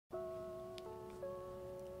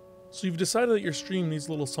So you've decided that your stream needs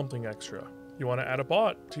a little something extra. You want to add a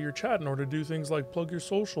bot to your chat in order to do things like plug your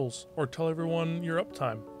socials or tell everyone your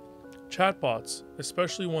uptime. Chatbots,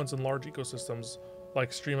 especially ones in large ecosystems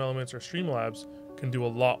like StreamElements or Streamlabs, can do a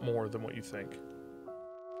lot more than what you think.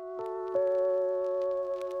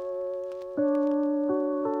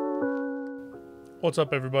 What's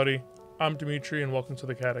up everybody? I'm Dimitri and welcome to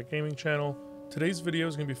the Caddac Gaming channel. Today's video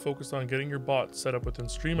is going to be focused on getting your bot set up within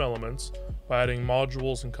StreamElements by adding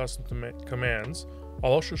modules and custom commands.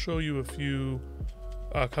 I'll also show you a few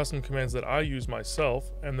custom commands that I use myself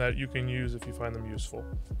and that you can use if you find them useful.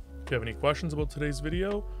 If you have any questions about today's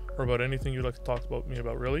video or about anything you'd like to talk about me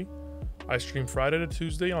about really, I stream Friday to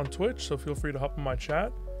Tuesday on Twitch, so feel free to hop in my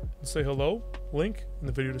chat and say hello. Link in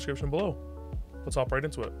the video description below. Let's hop right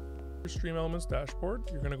into it. StreamElements dashboard,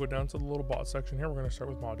 you're going to go down to the little bot section here. We're going to start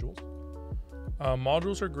with modules.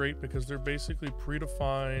 Modules are great because they're basically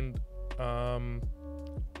predefined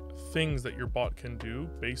things that your bot can do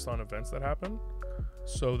based on events that happen.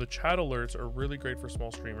 So the chat alerts are really great for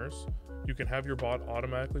small streamers. You can have your bot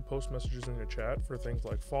automatically post messages in your chat for things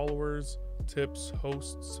like followers, tips,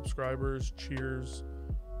 hosts, subscribers, cheers,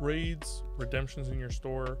 raids, redemptions in your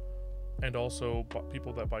store, and also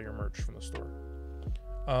people that buy your merch from the store.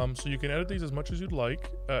 So you can edit these as much as you'd like.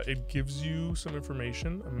 It gives you some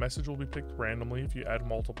information. A message will be picked randomly if you add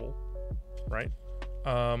multiple, right?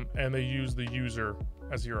 And they use the user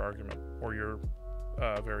as your argument or your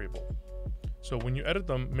variable. So when you edit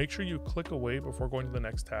them, make sure you click away before going to the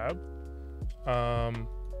next tab.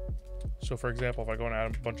 So for example, if I go and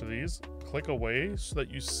add a bunch of these, click away so that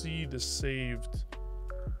you see the saved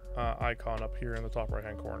icon up here in the top right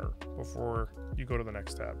hand corner before you go to the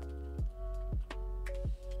next tab.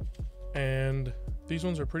 And these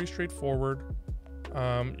ones are pretty straightforward.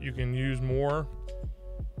 You can use more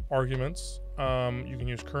arguments. You can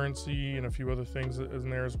use currency and a few other things in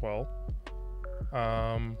there as well.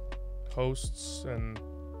 Hosts and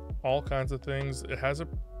all kinds of things. It has a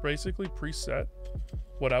basically preset.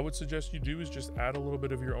 What I would suggest you do is just add a little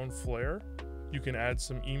bit of your own flair. You can add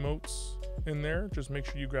some emotes in there. Just make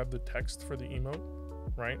sure you grab the text for the emote,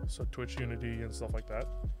 right? So Twitch Unity and stuff like that.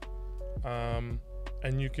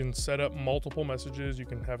 And you can set up multiple messages. You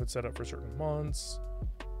can have it set up for certain months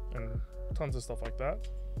and tons of stuff like that.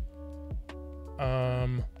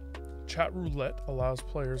 Chat roulette allows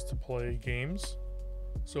players to play games.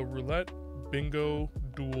 So roulette, bingo,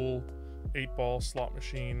 duel, 8-ball, slot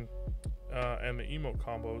machine, and the emote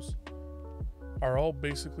combos are all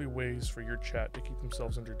basically ways for your chat to keep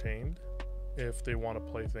themselves entertained if they want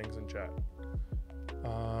to play things in chat.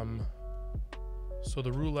 So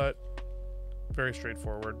the roulette, very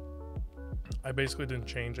straightforward. I basically didn't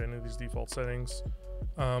change any of these default settings,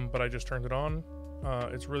 but I just turned it on.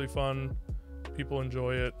 It's really fun. People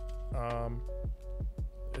enjoy it.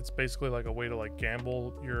 It's basically like a way to like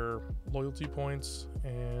gamble your loyalty points,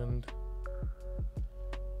 and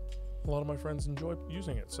a lot of my friends enjoy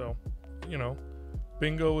using it. So, you know,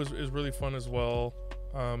 bingo is really fun as well.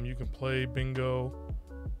 You can play bingo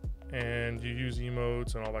and you use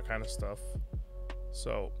emotes and all that kind of stuff.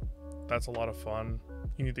 So that's a lot of fun.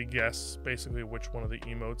 You need to guess basically which one of the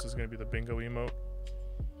emotes is going to be the bingo emote.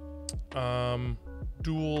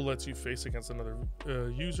 Duel lets you face against another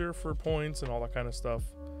user for points and all that kind of stuff.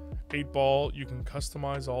 8-ball, you can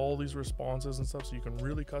customize all these responses and stuff, so you can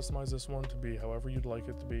really customize this one to be however you'd like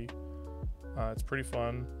it to be. It's pretty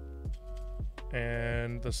fun.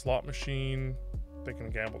 And the slot machine, they can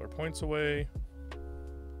gamble their points away,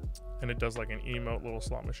 and it does like an emote little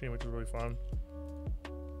slot machine, which is really fun.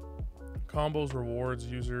 Combos rewards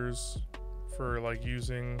users for like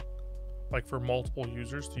using, like for multiple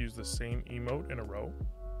users to use the same emote in a row.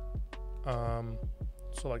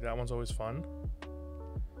 So like that one's always fun.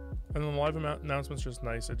 And then the live announcement's just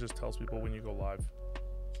nice. It just tells people when you go live.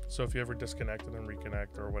 So if you ever disconnect and then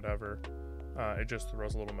reconnect or whatever, it just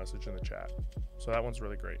throws a little message in the chat. So that one's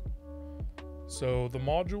really great. So the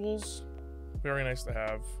modules, very nice to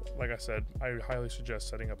have. Like I said, I highly suggest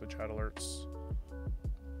setting up the chat alerts.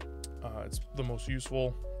 It's the most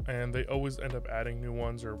useful, and they always end up adding new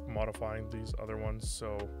ones or modifying these other ones,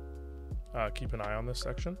 so keep an eye on this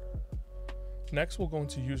section. Next, we'll go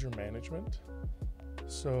into user management.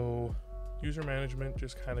 So user management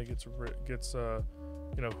just kind of gets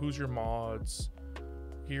you know, who's your mods,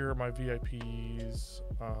 here are my VIPs.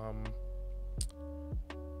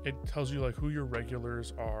 It tells you like who your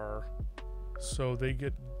regulars are, so they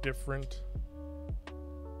get different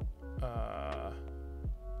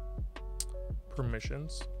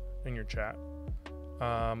permissions in your chat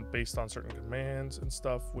based on certain commands and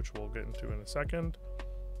stuff, which we'll get into in a second.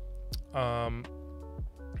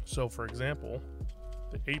 So for example,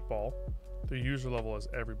 the 8-ball, the user level is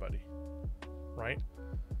everybody, right?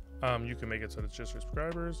 You can make it so that it's just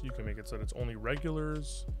subscribers. You can make it so that it's only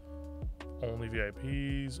regulars, only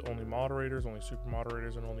VIPs, only moderators, only super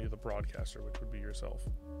moderators, and only the broadcaster, which would be yourself.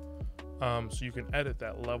 So you can edit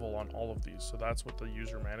that level on all of these. So that's what the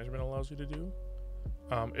user management allows you to do.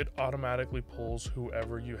 It automatically pulls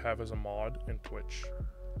whoever you have as a mod in Twitch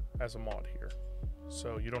as a mod here.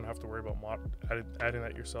 So you don't have to worry about adding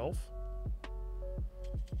that yourself.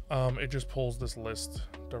 It just pulls this list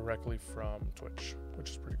directly from Twitch,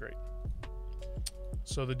 which is pretty great.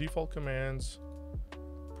 So the default commands,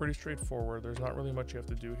 pretty straightforward. There's not really much you have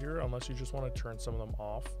to do here unless you just want to turn some of them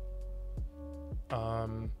off.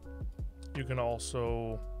 You can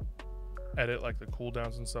also edit like the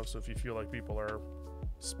cooldowns and stuff. So if you feel like people are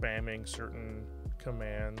spamming certain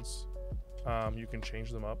commands, you can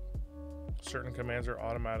change them up. Certain commands are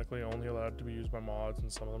automatically only allowed to be used by mods,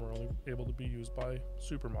 and some of them are only able to be used by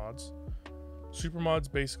super mods. Super mods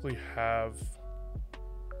basically have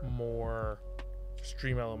more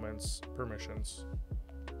StreamElements permissions.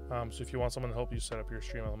 So if you want someone to help you set up your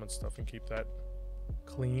StreamElements stuff and keep that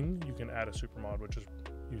clean, you can add a super mod, which is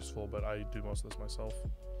useful, but I do most of this myself.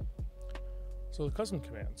 So the custom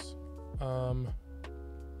commands.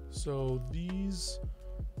 So these,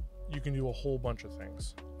 you can do a whole bunch of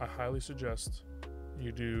things. I highly suggest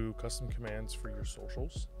you do custom commands for your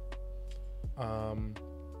socials.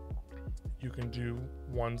 You can do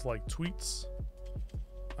ones like tweets.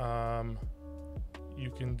 You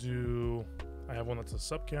can do, I have one that's a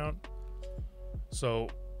sub count. So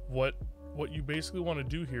what you basically want to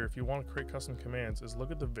do here, if you want to create custom commands, is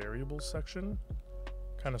look at the variables section,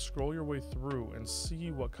 kind of scroll your way through and see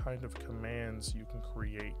what kind of commands you can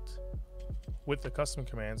create with the custom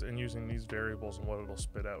commands and using these variables and what it'll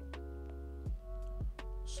spit out.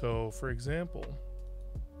 So for example,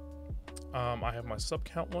 I have my sub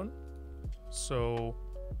count one. So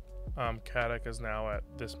Caddac is now at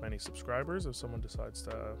this many subscribers if someone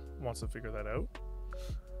wants to figure that out.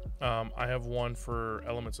 I have one for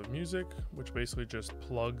Elements of Music, which basically just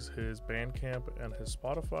plugs his Bandcamp and his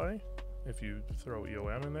Spotify if you throw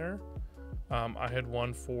EOM in there. I had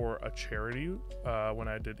one for a charity when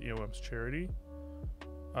I did EOM's charity.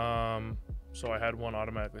 So I had one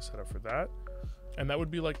automatically set up for that. And that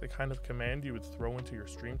would be like the kind of command you would throw into your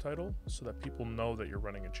stream title so that people know that you're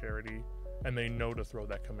running a charity and they know to throw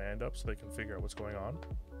that command up so they can figure out what's going on.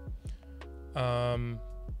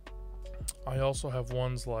 I also have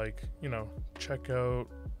ones like, check out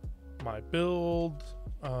my build,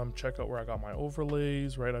 check out where I got my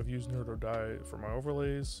overlays, right? I've used Nerd or Die for my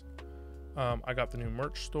overlays. I got the new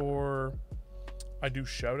merch store. I do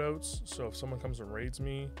shout outs. So if someone comes and raids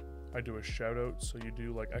me, I do a shout out. So you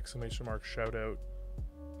do like exclamation mark shout out.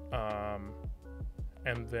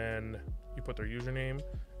 And then you put their username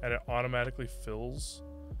and it automatically fills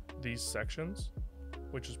these sections,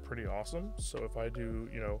 which is pretty awesome. So if I do,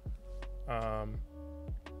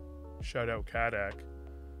 shout out Caddac,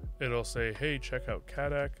 it'll say, hey, check out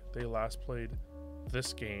Caddac. They last played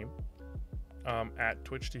this game at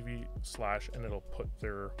Twitch TV / and it'll put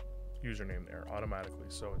their username there automatically.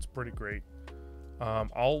 So it's pretty great.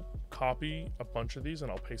 I'll copy a bunch of these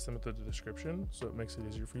and I'll paste them into the description so it makes it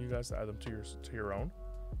easier for you guys to add them to your own.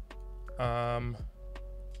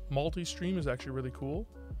 Multi-stream is actually really cool.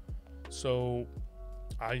 So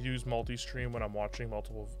I use multi-stream when I'm watching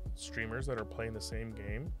multiple streamers that are playing the same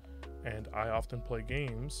game, and I often play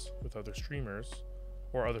games with other streamers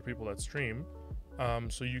or other people that stream.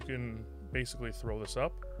 So you can basically throw this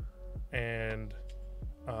up and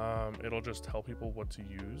it'll just tell people what to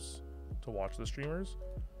use to watch the streamers.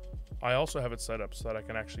 I also have it set up so that I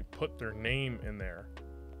can actually put their name in there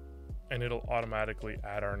and it'll automatically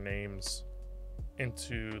add our names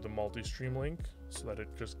into the multi-stream link so that it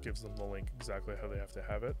just gives them the link exactly how they have to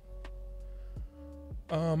have it.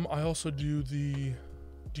 I also do the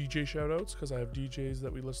DJ shoutouts because I have DJs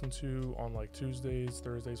that we listen to on like Tuesdays,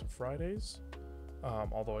 Thursdays, and Fridays.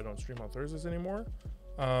 Although I don't stream on Thursdays anymore.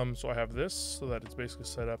 So I have this so that it's basically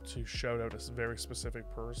set up to shout out a very specific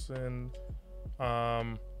person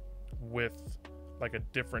with like a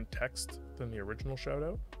different text than the original shout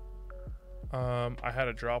out. I had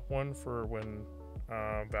a drop one for when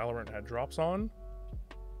Valorant had drops on.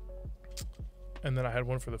 And then I had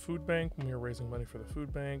one for the food bank when we were raising money for the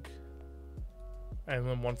food bank. And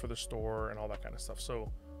then one for the store and all that kind of stuff.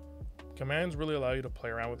 So commands really allow you to play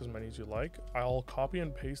around with as many as you like. I'll copy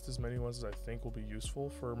and paste as many ones as I think will be useful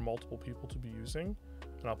for multiple people to be using.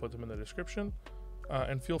 And I'll put them in the description.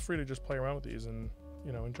 And feel free to just play around with these and,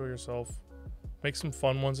 enjoy yourself. Make some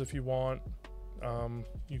fun ones if you want.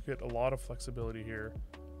 You get a lot of flexibility here.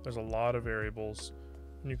 There's a lot of variables.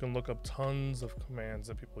 And you can look up tons of commands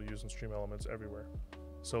that people use in StreamElements everywhere.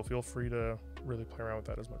 So feel free to really play around with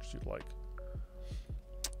that as much as you'd like.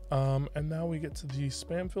 And now we get to the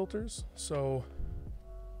spam filters. So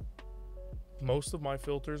most of my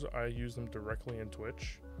filters, I use them directly in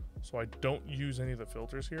Twitch. So I don't use any of the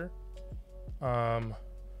filters here. But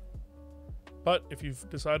if you've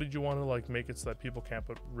decided you want to like make it so that people can't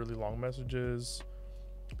put really long messages,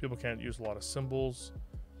 people can't use a lot of symbols,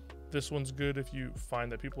 this one's good if you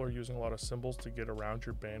find that people are using a lot of symbols to get around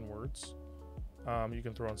your banned words. You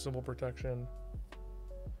can throw on symbol protection.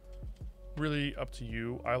 Really up to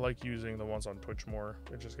you. I like using the ones on Twitch more.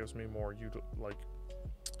 It just gives me more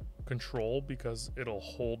control because it'll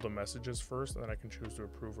hold the messages first and then I can choose to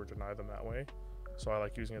approve or deny them that way. So I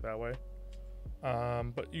like using it that way.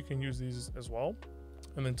 But you can use these as well.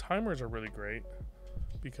 And then timers are really great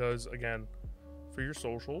because, again, for your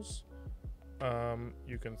socials,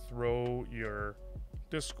 you can throw your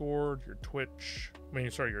Discord, your Twitch,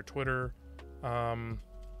 your Twitter,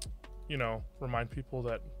 you know, remind people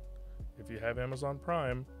that if you have Amazon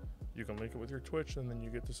Prime, you can link it with your Twitch and then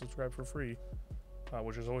you get to subscribe for free,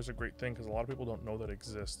 which is always a great thing because a lot of people don't know that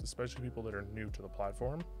exists, especially people that are new to the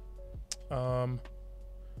platform.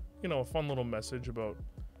 You know, a fun little message about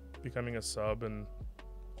becoming a sub and,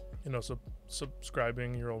 you know,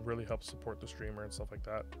 subscribing, you'll really help support the streamer and stuff like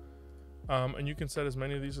that. And you can set as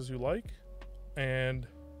many of these as you like. And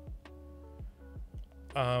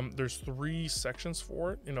there's 3 sections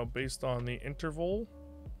for it, you know, based on the interval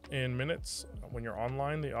in minutes when you're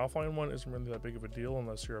online. The offline one isn't really that big of a deal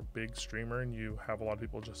unless you're a big streamer and you have a lot of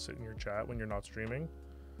people just sit in your chat when you're not streaming.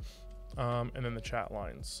 And then the chat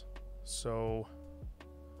lines. So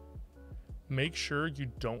make sure you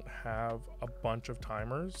don't have a bunch of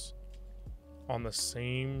timers on the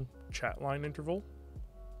same chat line interval,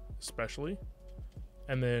 especially,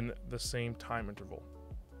 and then the same time interval.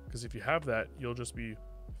 Because if you have that, you'll just be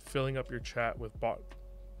filling up your chat with bot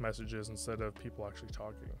messages instead of people actually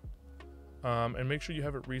talking. And make sure you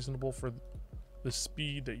have it reasonable for the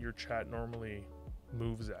speed that your chat normally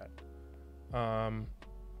moves at.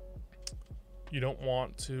 You don't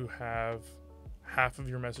want to have half of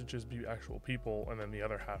your messages be actual people and then the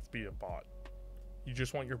other half be a bot. You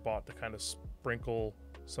just want your bot to kind of sprinkle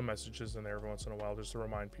some messages in there every once in a while just to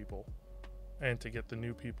remind people and to get the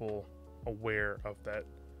new people aware of that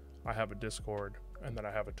I have a Discord and that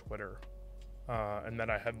I have a Twitter and that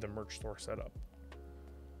I have the merch store set up.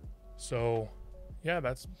 So yeah,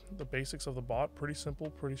 that's the basics of the bot. Pretty simple,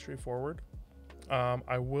 pretty straightforward.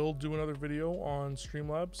 I will do another video on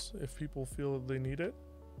Streamlabs if people feel that they need it.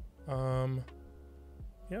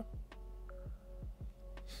 Yeah.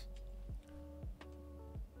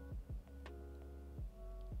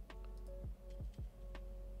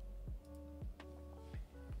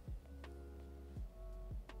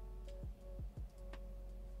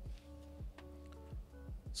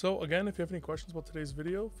 So again, if you have any questions about today's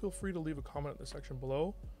video, feel free to leave a comment in the section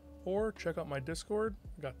below or check out my Discord.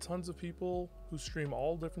 I got tons of people who stream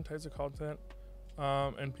all different types of content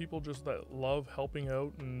and people just that love helping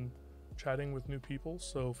out and chatting with new people.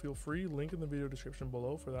 So feel free, link in the video description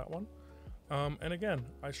below for that one. And again,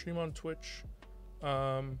 I stream on Twitch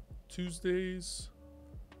Tuesdays.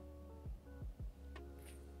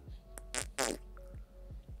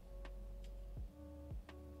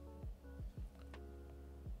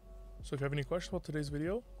 So if you have any questions about today's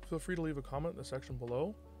video, feel free to leave a comment in the section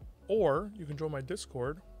below, or you can join my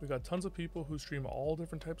Discord. We got tons of people who stream all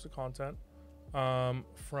different types of content,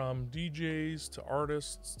 from DJs to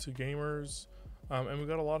artists to gamers, and we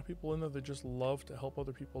got a lot of people in there that just love to help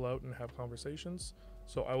other people out and have conversations.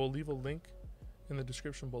 So I will leave a link in the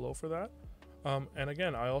description below for that. And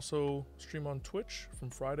again, I also stream on Twitch from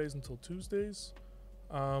Fridays until Tuesdays.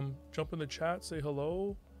 Jump in the chat, say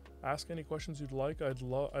hello, ask any questions you'd like. I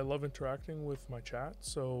love interacting with my chat.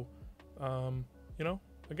 So, you know,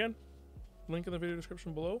 again, link in the video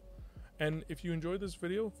description below. And if you enjoyed this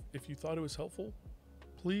video, if you thought it was helpful,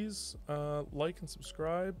 please like and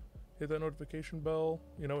subscribe, hit that notification bell.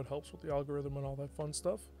 You know, it helps with the algorithm and all that fun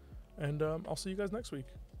stuff. And I'll see you guys next week.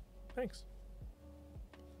 Thanks.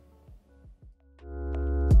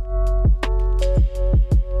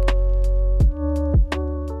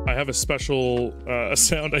 I have a special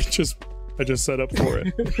sound I just set up for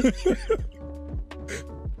it.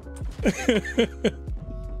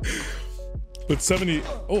 But 70.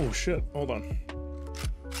 Oh shit! Hold on.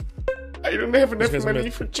 I don't have enough money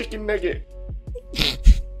for chicken nugget.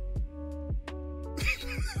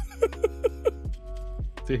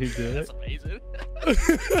 Did he do it? That's amazing.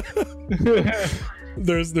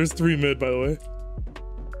 There's 3 mid, by the way.